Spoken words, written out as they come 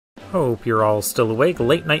Hope you're all still awake.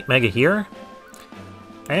 Late Night Mega here.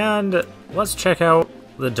 And let's check out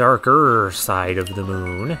the darker side of the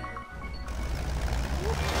moon.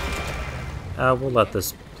 We'll let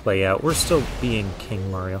this play out. We're still being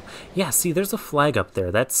King Mario. Yeah, see, there's a flag up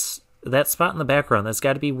there. That's that spot in the background. That's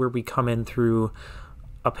got to be where we come in through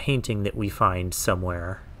a painting that we find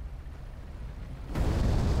somewhere.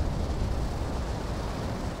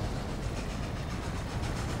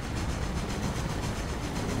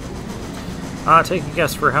 Take a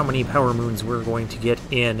guess for how many power moons we're going to get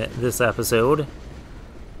in this episode.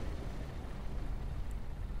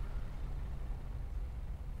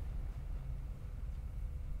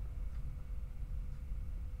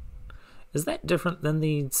 Is that different than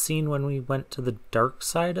the scene when we went to the dark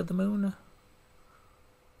side of the moon?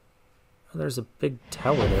 Oh, there's a big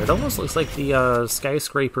tower there. It almost looks like the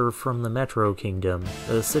skyscraper from the Metro Kingdom,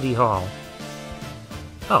 the City Hall.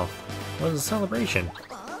 Oh, what is a celebration?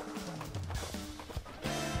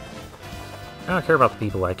 I don't care about the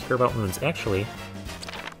people, I care about moons. Actually,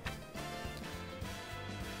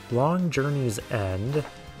 long journeys end.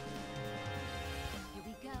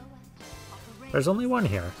 There's only one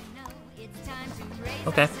here.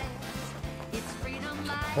 Okay.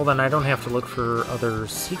 Well then, I don't have to look for other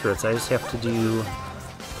secrets. I just have to do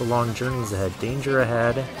the long journeys ahead. Danger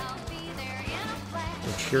ahead.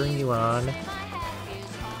 We're cheering you on.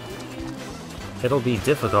 It'll be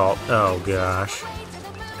difficult. Oh gosh.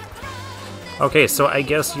 Okay, so I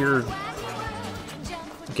guess your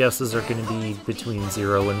guesses are going to be between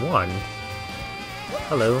 0 and 1.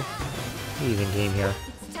 Hello. You even came here.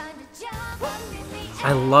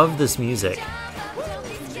 I love this music.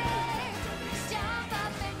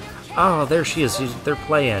 Oh, there she is. They're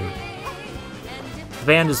playing. The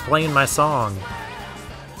band is playing my song.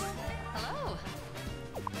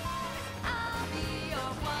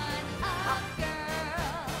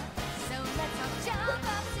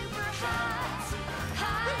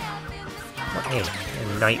 Hey,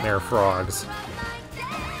 and nightmare frogs.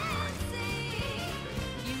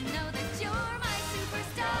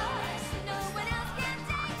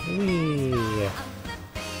 Whee.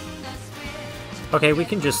 Okay, we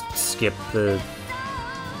can just skip the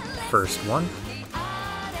first one.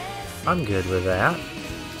 I'm good with that.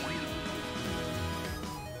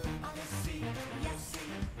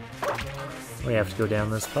 We have to go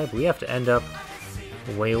down this pipe. We have to end up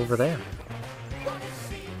way over there.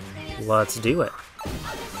 Let's do it.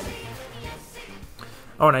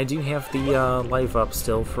 Oh, and I do have the life up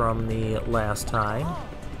still from the last time.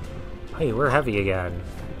 Hey, we're heavy again.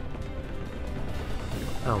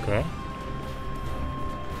 Okay.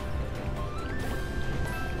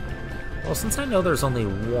 Well, since I know there's only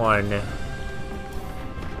one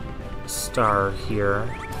star here,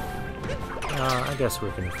 I guess we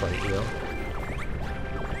can fight you.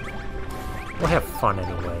 We'll have fun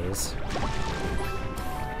anyways.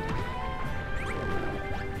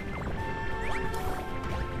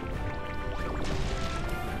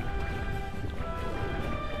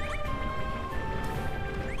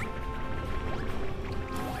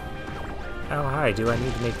 Oh, hi, do I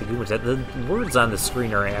need to make the Goombas? The words on the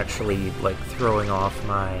screen are actually, like, throwing off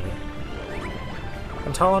my...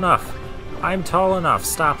 I'm tall enough! I'm tall enough!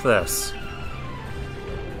 Stop this!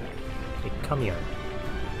 Okay, come here.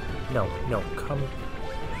 No, no, come...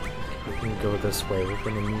 We can go this way. We're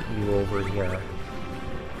gonna meet you over here.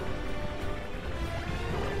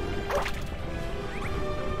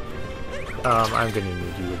 I'm gonna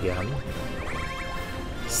need you again.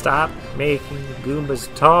 Stop making the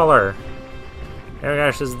Goombas taller! Oh my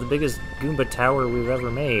gosh, this is the biggest Goomba tower we've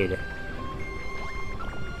ever made.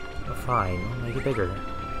 Oh, fine, I'll make it bigger.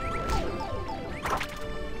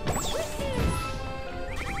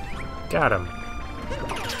 Got him.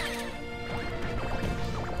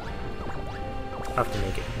 I'll have to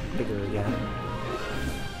make it bigger again.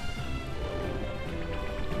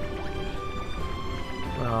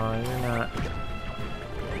 Well, you're not...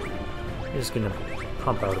 You're just gonna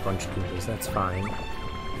pump out a bunch of Goombas, that's fine.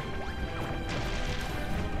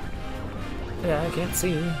 Yeah, I can't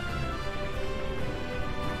see.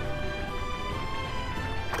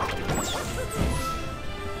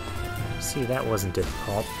 See, that wasn't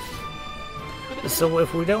difficult. So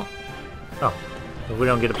if we don't... Oh. If we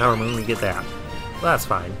don't get a power moon, we get that. Well, that's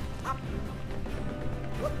fine.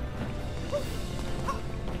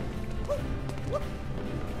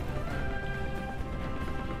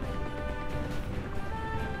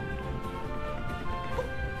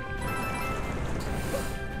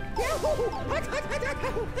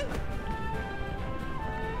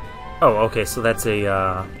 Oh, okay, so that's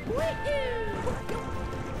a,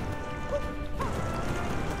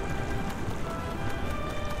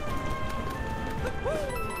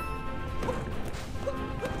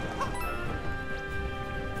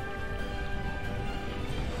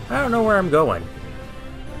 I don't know where I'm going.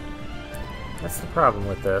 That's the problem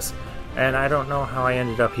with this. And I don't know how I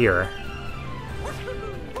ended up here.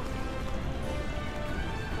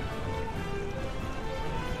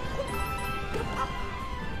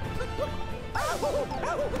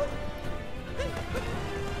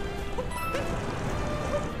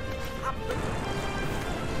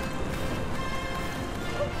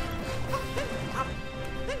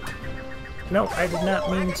 No, I did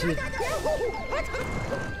not mean to...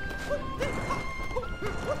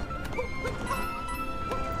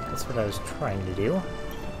 That's what I was trying to do.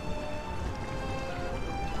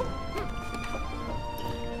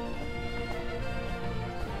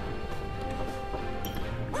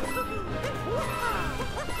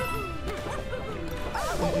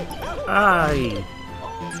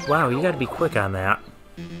 Wow, you gotta be quick on that.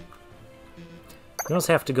 You almost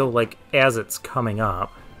have to go, like, as it's coming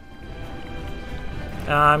up.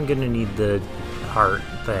 I'm gonna need the heart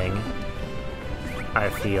thing, I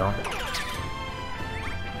feel.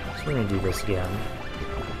 So we're gonna do this again.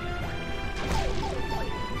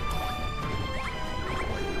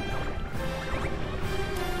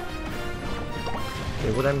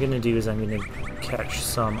 Okay, what I'm gonna do is I'm gonna catch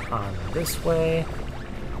some on this way.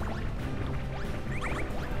 Okay,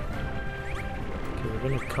 we're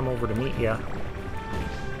gonna come over to meet ya.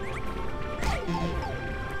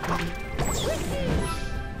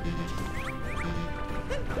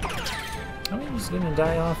 Oh, he's gonna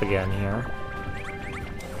die off again here.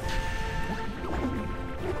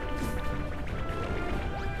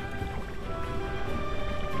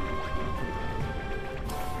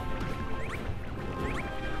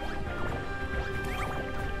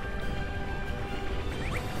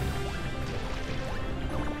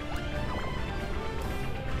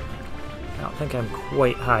 I don't think I'm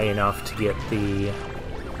quite high enough to get the...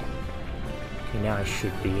 Okay, now I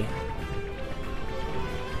should be.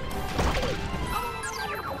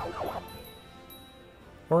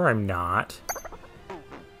 Or I'm not.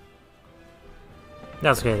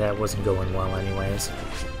 That's okay, that wasn't going well anyways.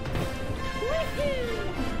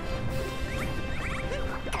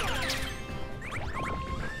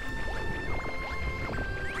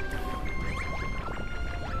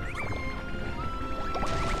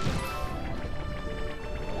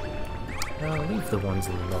 I'll leave the ones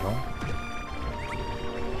in the middle.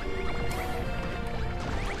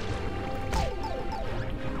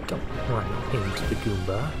 Don't run into the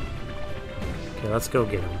Goomba. Okay, let's go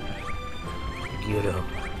get him. Get him.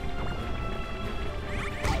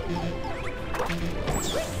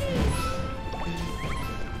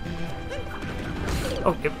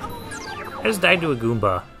 Oh, I just died to a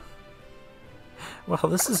Goomba. Well,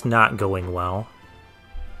 this is not going well.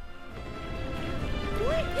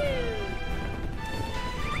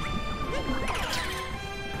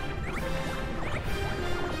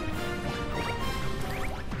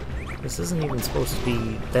 This isn't even supposed to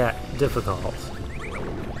be that difficult.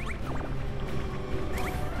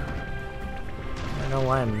 I don't know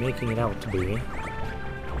why I'm making it out to be.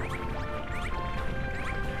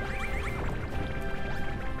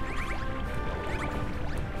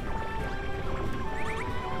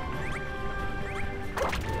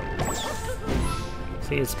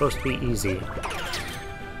 See, it's supposed to be easy.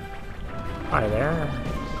 Hi there.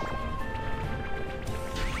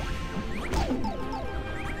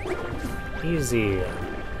 Easy.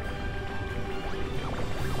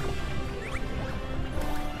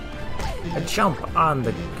 A jump on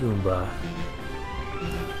the Goomba.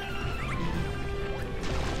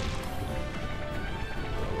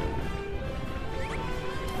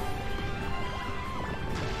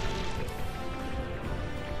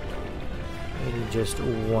 Maybe just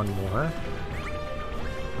one more.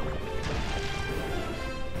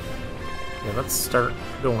 Okay, let's start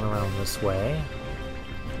going around this way.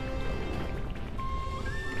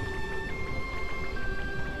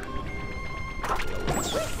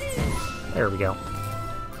 There we go.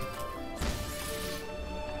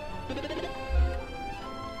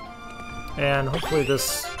 And hopefully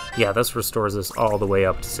this... Yeah, this restores us all the way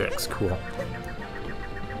up to 6. Cool.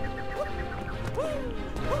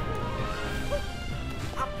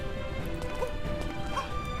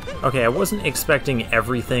 Okay, I wasn't expecting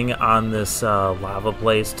everything on this lava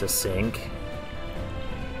place to sink.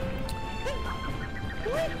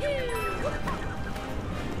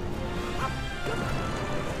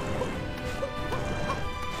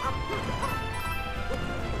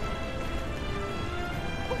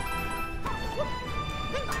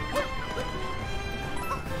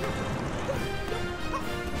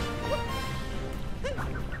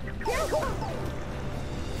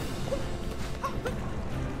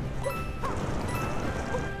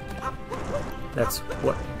 That's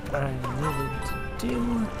what what I needed to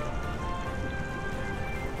do.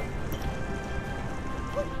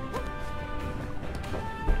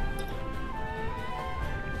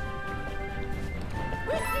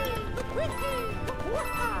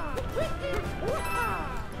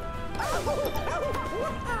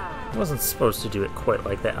 I wasn't supposed to do it quite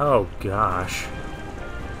like that. Oh gosh.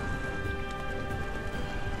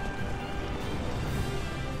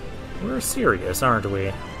 We're serious, aren't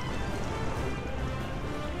we?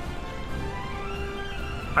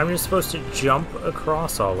 I'm just supposed to jump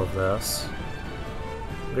across all of this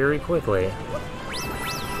very quickly.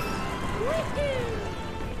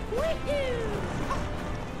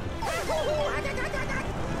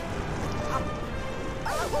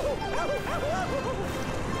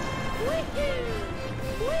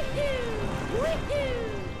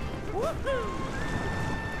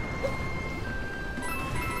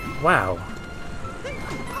 Wow.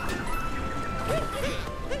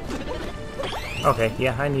 Okay,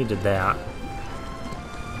 yeah, I needed that.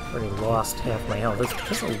 Already lost half my health. It's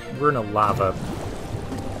because we're in a lava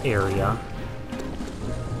area.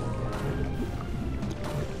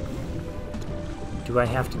 Do I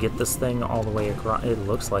have to get this thing all the way across? It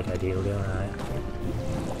looks like I do, don't I?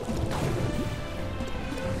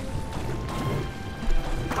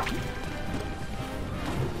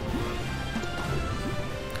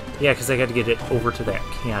 Yeah, because I got to get it over to that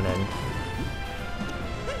cannon.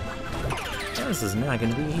 This is not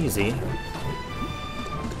going to be easy.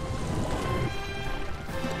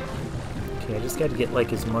 Okay, I just got to get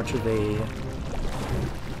like as much of a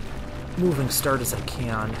moving start as I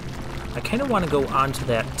can. I kind of want to go onto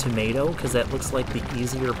that tomato because that looks like the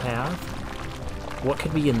easier path. What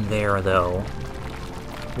could be in there though?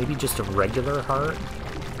 Maybe just a regular heart?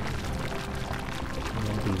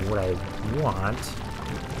 That would be what I want.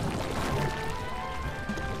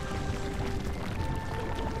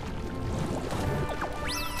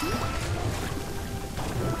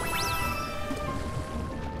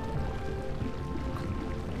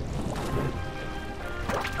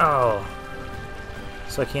 Oh,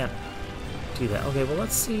 so I can't do that. Okay, well,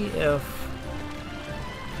 let's see if...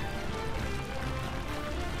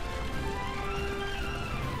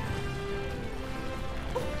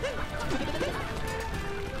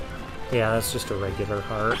 Yeah, that's just a regular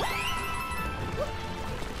heart.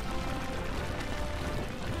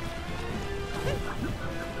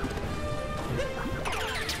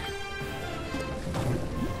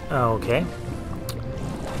 Okay.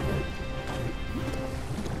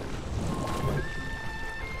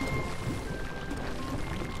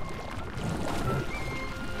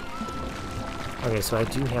 Okay, so I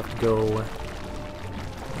do have to go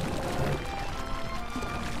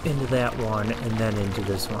into that one and then into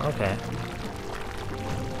this one. Okay.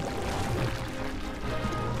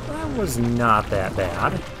 That was not that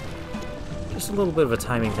bad. Just a little bit of a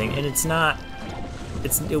timing thing, and it's not...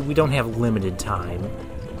 we don't have limited time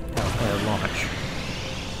at launch.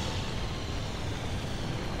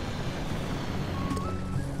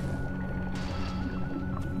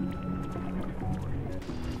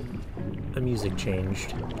 The music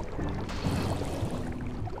changed.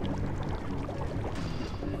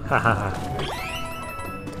 Haha.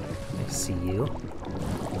 I see you.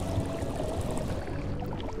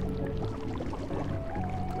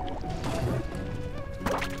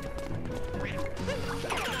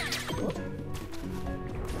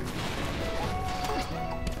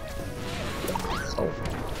 Oh.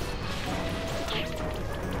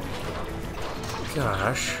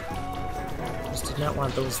 Gosh. Just did not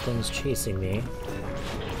want those things chasing me.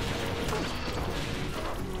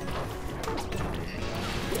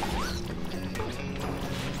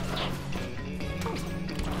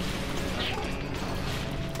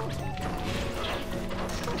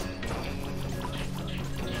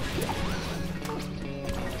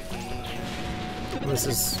 This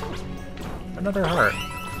is another heart.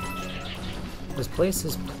 This place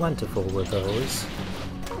is plentiful with those.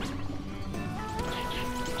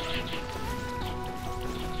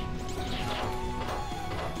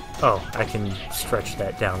 Oh, I can stretch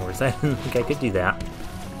that downwards. I didn't think I could do that.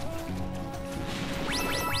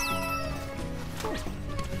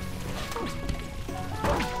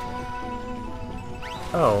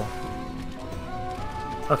 Oh.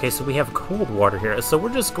 Okay, so we have cold water here. So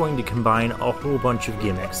we're just going to combine a whole bunch of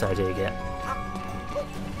gimmicks, I take it.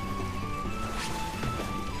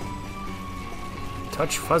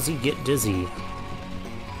 Touch Fuzzy, get dizzy.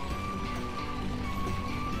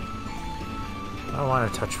 I don't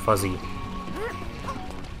want to touch Fuzzy.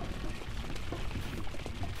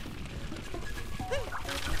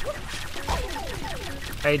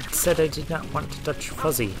 I said I did not want to touch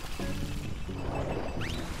Fuzzy.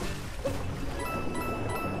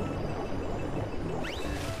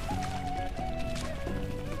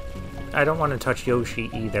 I don't want to touch Yoshi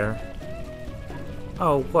either.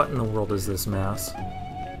 Oh, what in the world is this mess?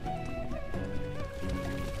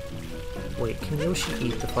 Wait, can Yoshi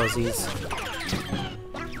eat the fuzzies?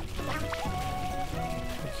 I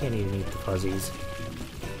can't even eat the fuzzies.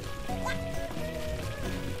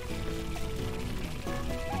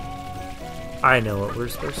 I know what we're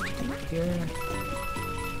supposed to do here.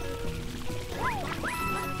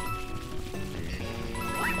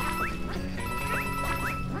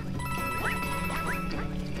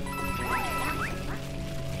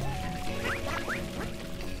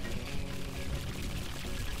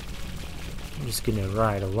 I'm just gonna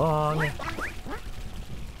ride along.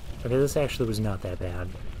 Okay, this actually was not that bad.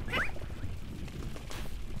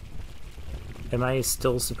 Am I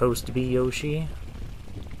still supposed to be Yoshi?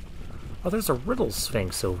 Oh, there's a riddle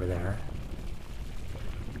sphinx over there.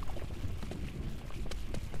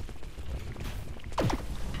 I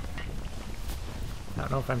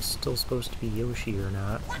don't know if I'm still supposed to be Yoshi or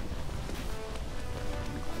not.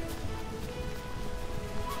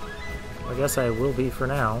 I guess I will be for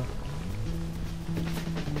now.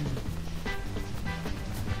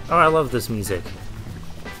 Oh, I love this music.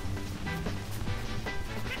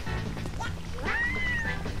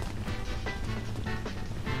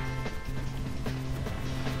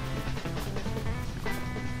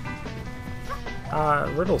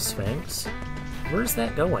 Riddle Sphinx? Where's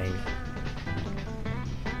that going?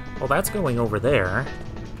 Well, that's going over there.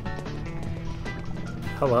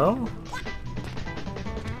 Hello?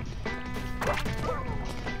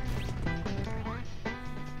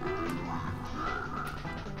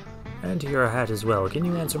 And your hat as well. Can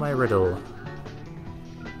you answer my riddle?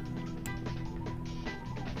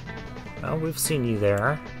 Well, we've seen you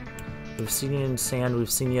there. We've seen you in sand,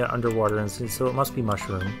 we've seen you underwater, and so it must be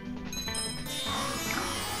mushroom.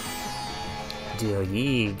 Dear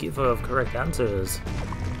ye, give of correct answers.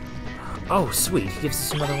 Oh, sweet, he gives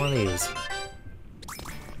us another one of these.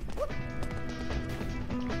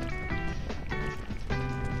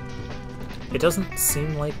 It doesn't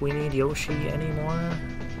seem like we need Yoshi anymore.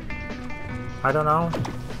 I don't know.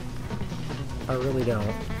 I really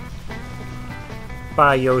don't.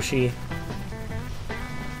 Bye, Yoshi.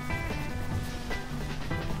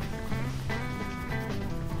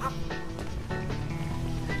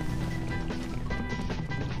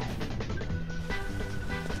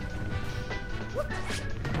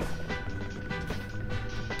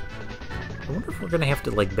 I wonder if we're gonna have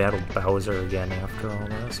to, like, battle Bowser again after all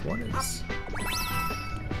this. What is...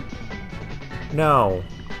 No.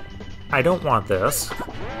 I don't want this.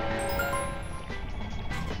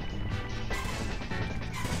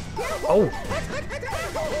 Oh!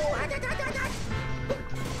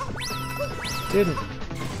 Didn't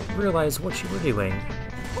realize what you were doing.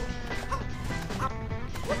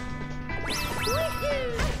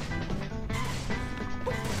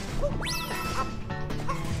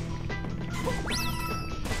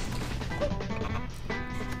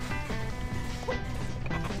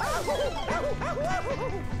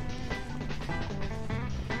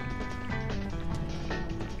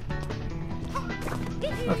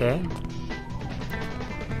 Okay.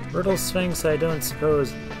 Riddle Sphinx, I don't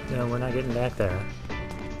suppose... No, we're not getting back there.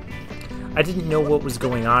 I didn't know what was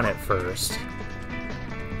going on at first.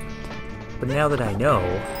 But now that I know...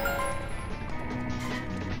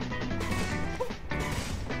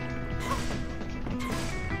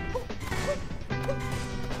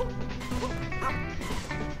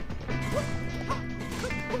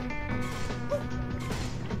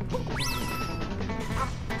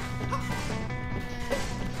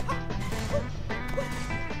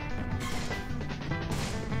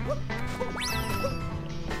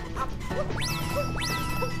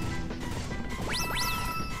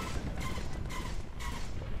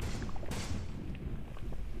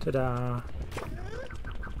 Ta-da!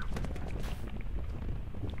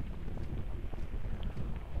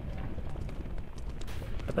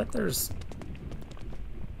 I bet there's...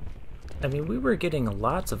 I mean, we were getting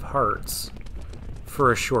lots of hearts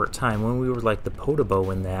for a short time when we were like the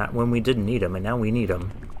Podobo in that, when we didn't need them, and now we need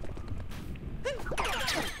them.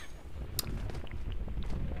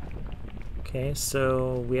 Okay,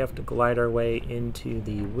 so we have to glide our way into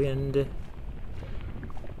the wind.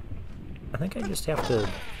 I think I just have to...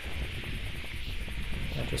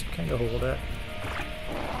 Yeah, just kind of hold it.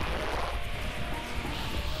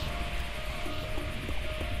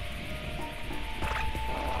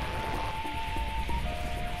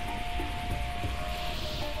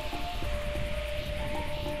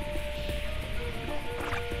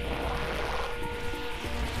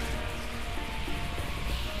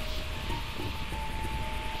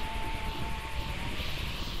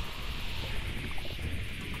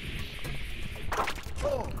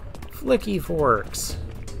 Flicky forks.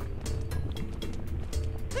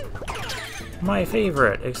 My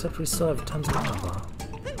favorite, except we still have tons of lava.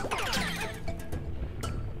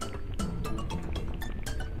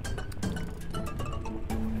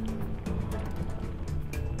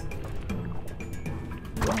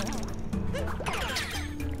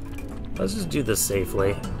 Let's just do this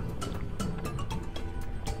safely.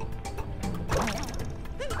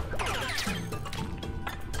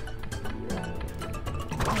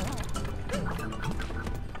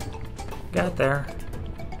 Got there.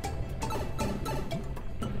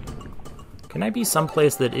 Can I be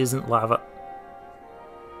someplace that isn't lava?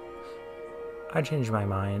 I changed my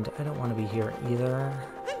mind. I don't want to be here either.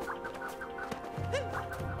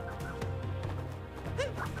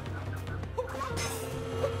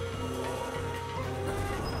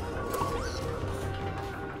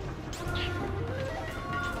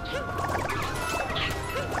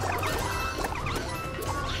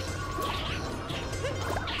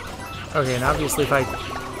 Okay, and obviously if I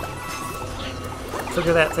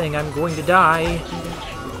trigger that thing, I'm going to die.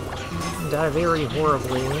 Die very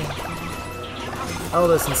horribly. Oh,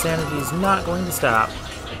 this insanity is not going to stop.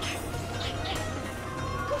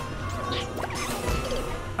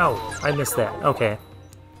 Oh, I missed that. Okay.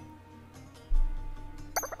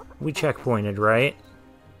 We checkpointed, right?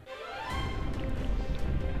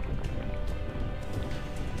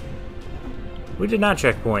 We did not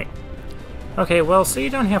checkpoint. Okay, well, so you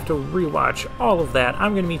don't have to rewatch all of that.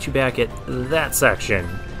 I'm going to meet you back at that section.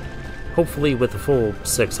 Hopefully with the full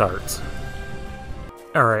 6 hearts.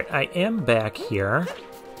 Alright, I am back here.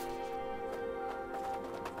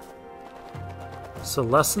 So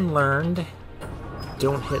lesson learned.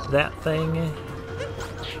 Don't hit that thing.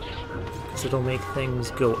 Because it'll make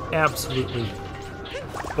things go absolutely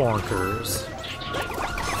bonkers.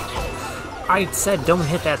 I said don't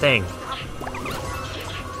hit that thing.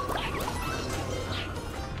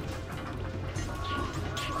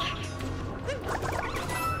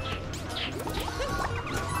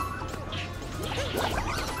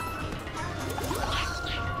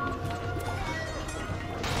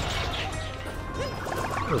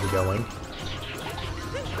 Where are we going?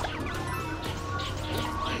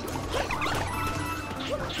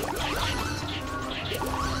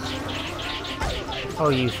 Oh,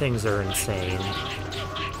 you things are insane.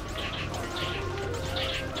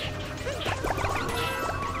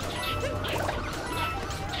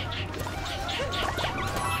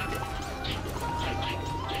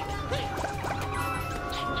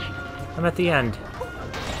 I'm at the end.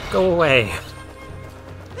 Go away.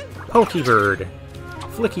 Pokebird.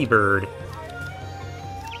 Flicky bird.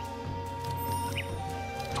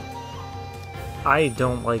 I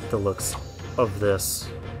don't like the looks of this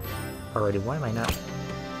already. Why am I not?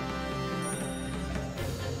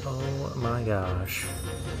 Oh my gosh.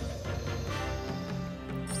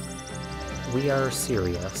 We are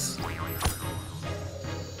serious.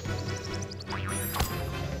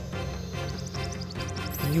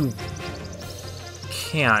 You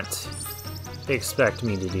can't expect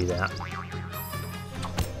me to do that.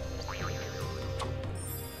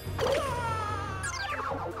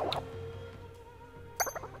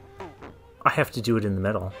 I have to do it in the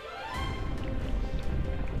middle.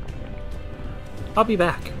 I'll be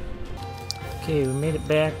back. Okay, we made it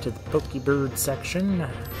back to the Pokebird section.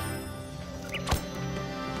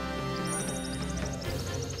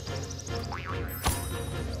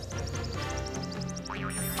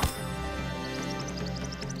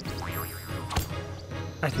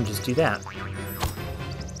 I can just do that.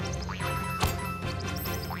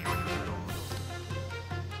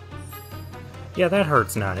 Yeah, that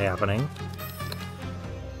hurt's not happening.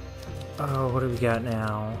 Oh, what do we got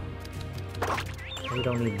now? We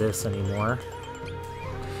don't need this anymore.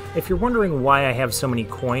 If you're wondering why I have so many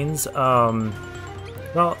coins,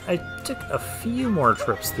 well, I took a few more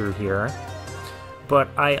trips through here, but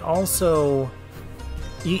I also...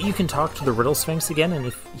 You can talk to the Riddle Sphinx again, and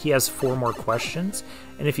if he has 4 more questions,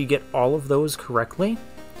 and if you get all of those correctly,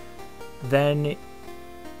 then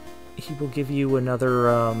he will give you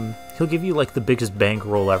another, he'll give you, like, the biggest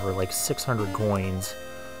bankroll ever, like 600 coins.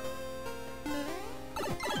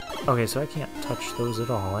 Okay, so I can't touch those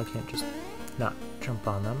at all. I can't just not jump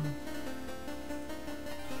on them.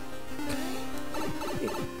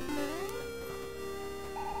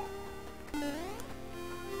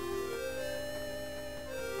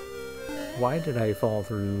 Why did I fall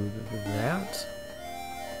through that?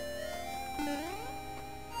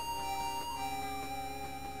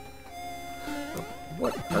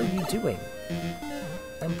 What are you doing?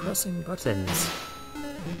 I'm pressing buttons.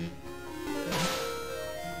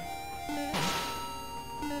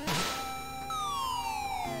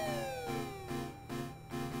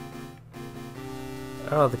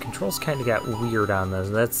 Oh, the controls kind of got weird on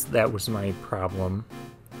this. That was my problem.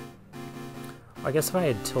 I guess if I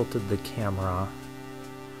had tilted the camera...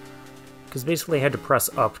 Because basically I had to press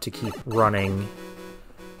up to keep running.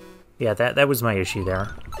 Yeah, that was my issue there.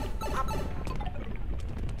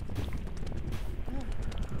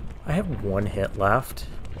 I have one hit left.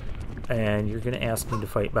 And you're going to ask me to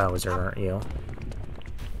fight Bowser, aren't you?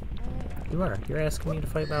 You are. You're asking me to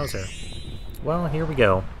fight Bowser. Well, here we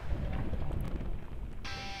go.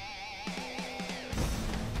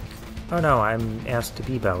 Oh no, I'm asked to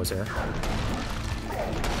be Bowser.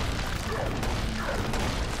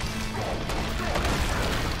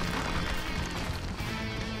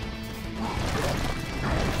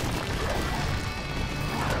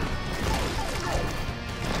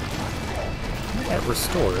 That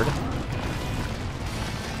restored.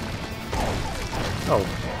 Oh.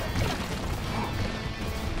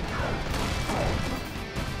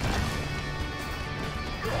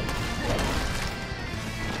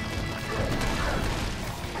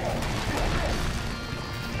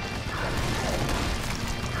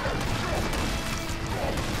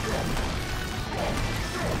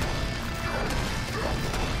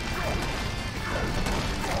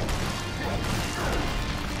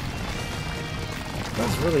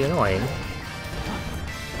 That's really annoying.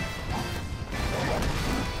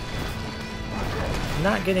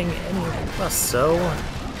 Not getting any plus, so...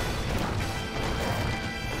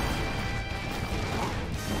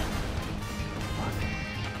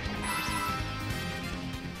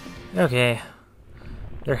 Okay.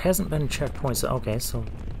 There hasn't been checkpoints. Okay, so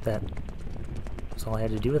that's all I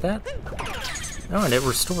had to do with that? Oh, and it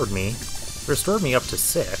restored me. It restored me up to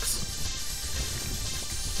 6.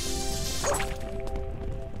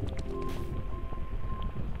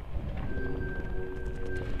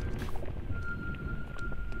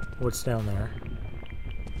 What's down there?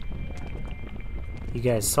 You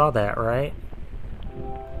guys saw that, right?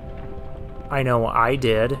 I know I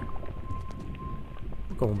did.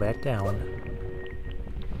 Going back down.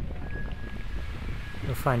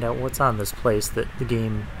 We'll find out what's on this place that the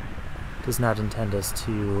game does not intend us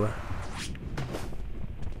to...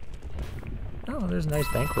 Oh, there's a nice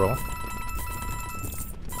bankroll.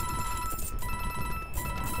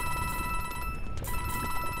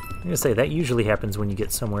 I'm gonna say, that usually happens when you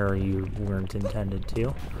get somewhere you weren't intended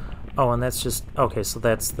to. Oh, and that's just... Okay, so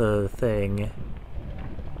that's the thing.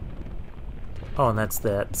 Oh, and that's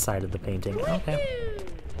that side of the painting. Okay.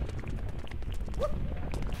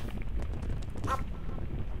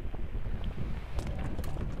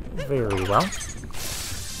 Very well.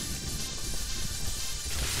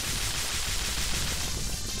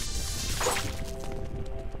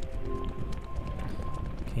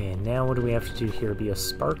 Okay, now what do we have to do here? Be a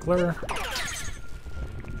sparkler?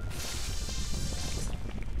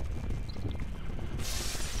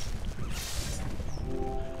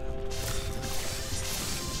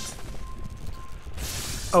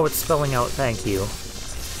 Oh, it's spelling out thank you.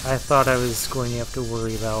 I thought I was going to have to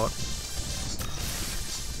worry about...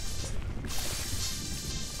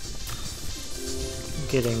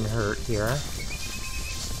 getting hurt here.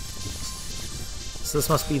 So this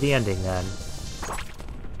must be the ending then.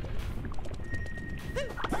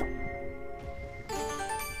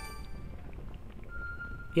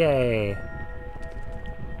 Yay!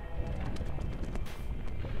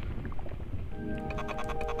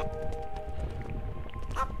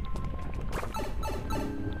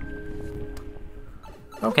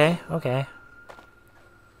 Okay, okay.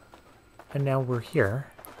 And now we're here.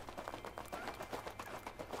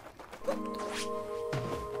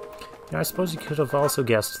 Now, I suppose you could have also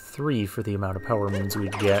guessed 3 for the amount of power moons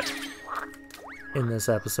we'd get in this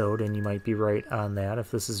episode, and you might be right on that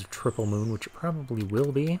if this is a triple moon, which it probably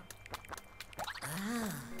will be.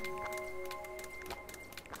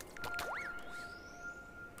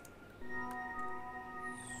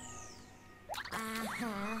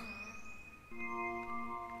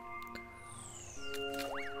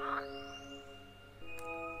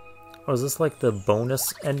 Oh, is this like the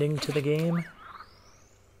bonus ending to the game?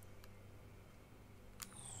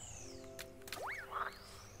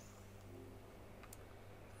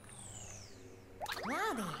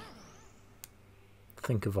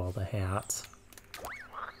 Think of all the hats.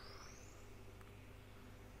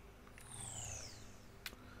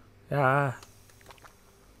 Ah.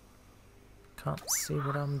 Can't see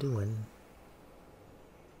what I'm doing.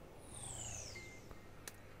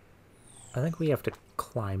 I think we have to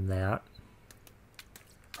climb that.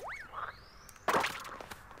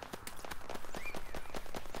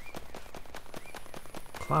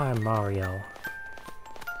 Climb, Mario.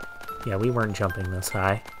 Yeah, we weren't jumping this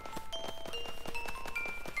high.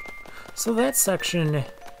 So that section,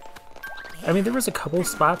 I mean, there was a couple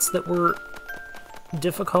spots that were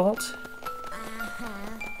difficult.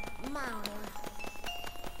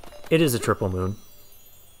 It is a triple moon.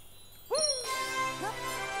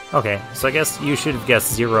 Okay, so I guess you should have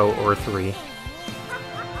guessed 0 or 3.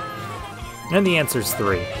 And the answer's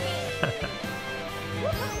 3.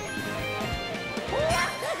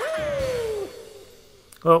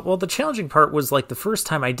 Well, the challenging part was, like, the first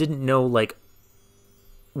time I didn't know, like,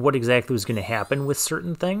 what exactly was going to happen with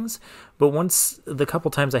certain things. But once, the couple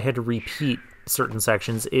times I had to repeat certain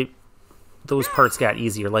sections, those parts got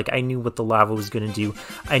easier. Like, I knew what the lava was going to do.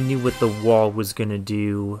 I knew what the wall was going to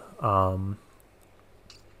do.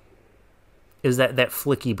 Is that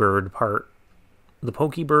flicky bird part, the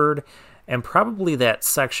pokey bird, and probably that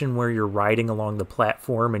section where you're riding along the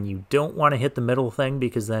platform and you don't want to hit the middle thing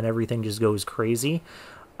because then everything just goes crazy.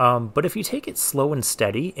 But if you take it slow and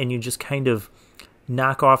steady and you just kind of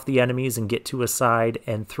knock off the enemies and get to a side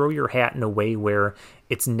and throw your hat in a way where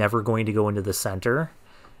it's never going to go into the center,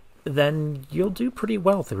 then you'll do pretty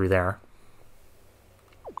well through there.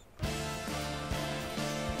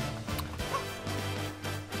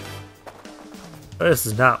 This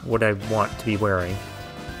is not what I want to be wearing.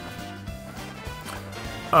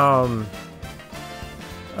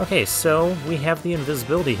 Okay, so we have the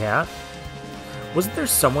invisibility hat. Wasn't there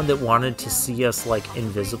someone that wanted to see us, like,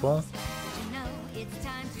 invisible?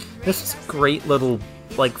 This is a great little,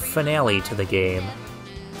 like, finale to the game.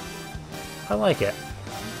 I like it.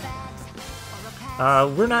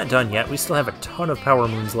 We're not done yet. We still have a ton of power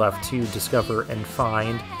moons left to discover and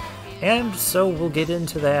find. And so we'll get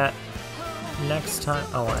into that next time.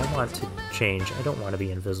 Oh, I want to change. I don't want to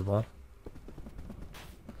be invisible.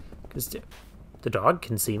 Because the dog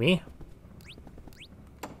can see me.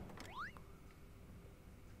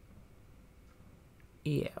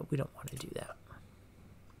 Yeah, we don't want to do that.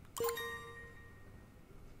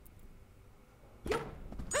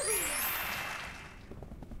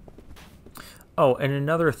 Oh, and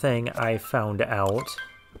another thing I found out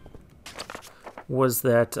was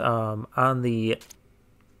that on the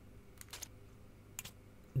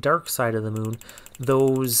dark side of the moon,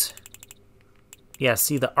 those... Yeah,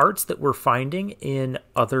 see, the arts that we're finding in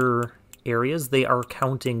other areas, they are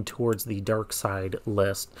counting towards the dark side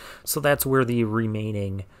list. So that's where the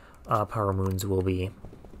remaining power moons will be.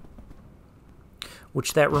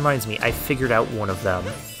 Which, that reminds me, I figured out one of them.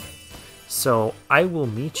 So I will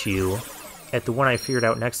meet you at the one I figured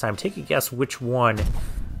out next time. Take a guess which one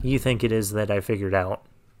you think it is that I figured out.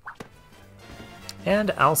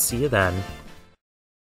 And I'll see you then.